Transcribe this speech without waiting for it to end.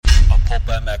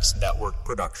PulpMX Network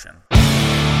production. A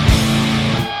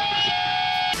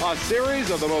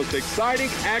series of the most exciting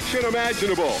action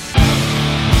imaginable.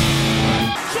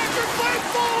 Checker flag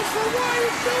falls for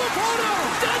Ryan Filippo.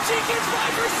 Dutchy gets by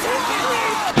for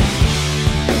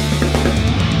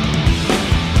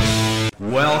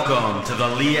second. Welcome to the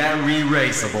Leatt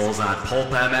Re-Raceables on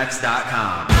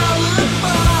PulpMX.com.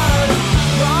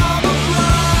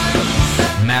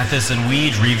 Matthes and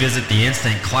Weege revisit the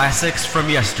instant classics from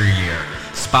yesteryear,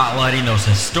 spotlighting those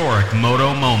historic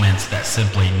moto moments that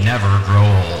simply never grow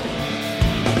old.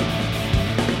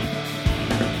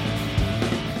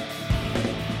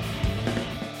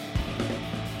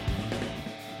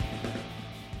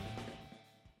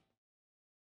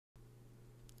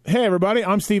 Hey everybody,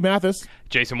 I'm Steve Matthes.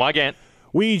 Jason Wygant.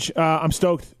 Weege, I'm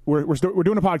stoked. We're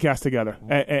doing a podcast together,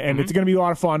 and it's going to be a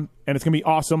lot of fun, and it's going to be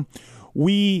awesome.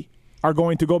 We are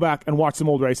going to go back and watch some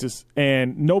old races,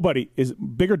 and nobody is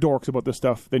bigger dorks about this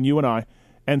stuff than you and I.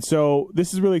 And so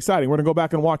this is really exciting. We're going to go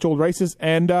back and watch old races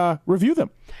and review them.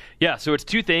 Yeah, so it's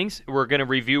two things. We're going to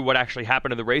review what actually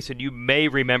happened in the race, and you may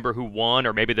remember who won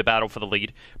or maybe the battle for the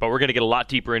lead, but we're going to get a lot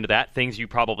deeper into that, things you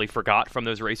probably forgot from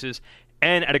those races.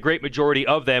 And at a great majority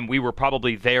of them, we were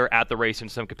probably there at the race in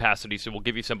some capacity, so we'll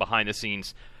give you some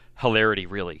behind-the-scenes hilarity,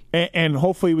 really. And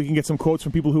hopefully we can get some quotes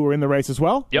from people who were in the race as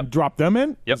well. Yep. And drop them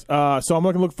in. Yep. So I'm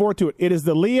looking forward to it. It is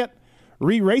the Leatt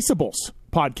Re-Raceables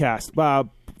podcast.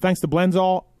 Thanks to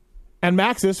Blenzall and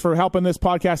Maxis for helping this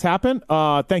podcast happen.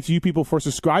 Thanks to you people for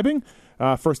subscribing.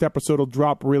 First episode will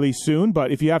drop really soon.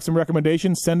 But if you have some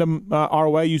recommendations, send them our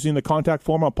way using the contact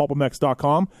form on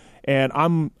PulpMX.com. And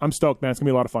I'm stoked, man. It's going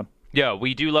to be a lot of fun. Yeah,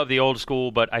 we do love the old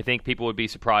school, but I think people would be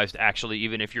surprised, actually,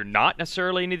 even if you're not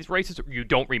necessarily into these races, or you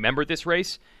don't remember this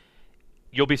race,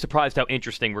 you'll be surprised how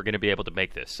interesting we're going to be able to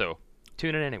make this. So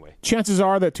tune in anyway. Chances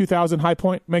are that 2000 High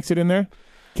Point makes it in there.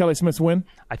 Kelly Smith's win.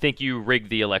 I think you rigged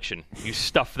the election. You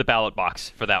stuffed the ballot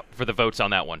box for the votes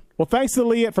on that one. Well, thanks to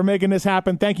Leatt for making this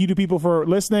happen. Thank you to people for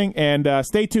listening, and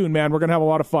stay tuned, man. We're going to have a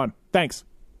lot of fun. Thanks.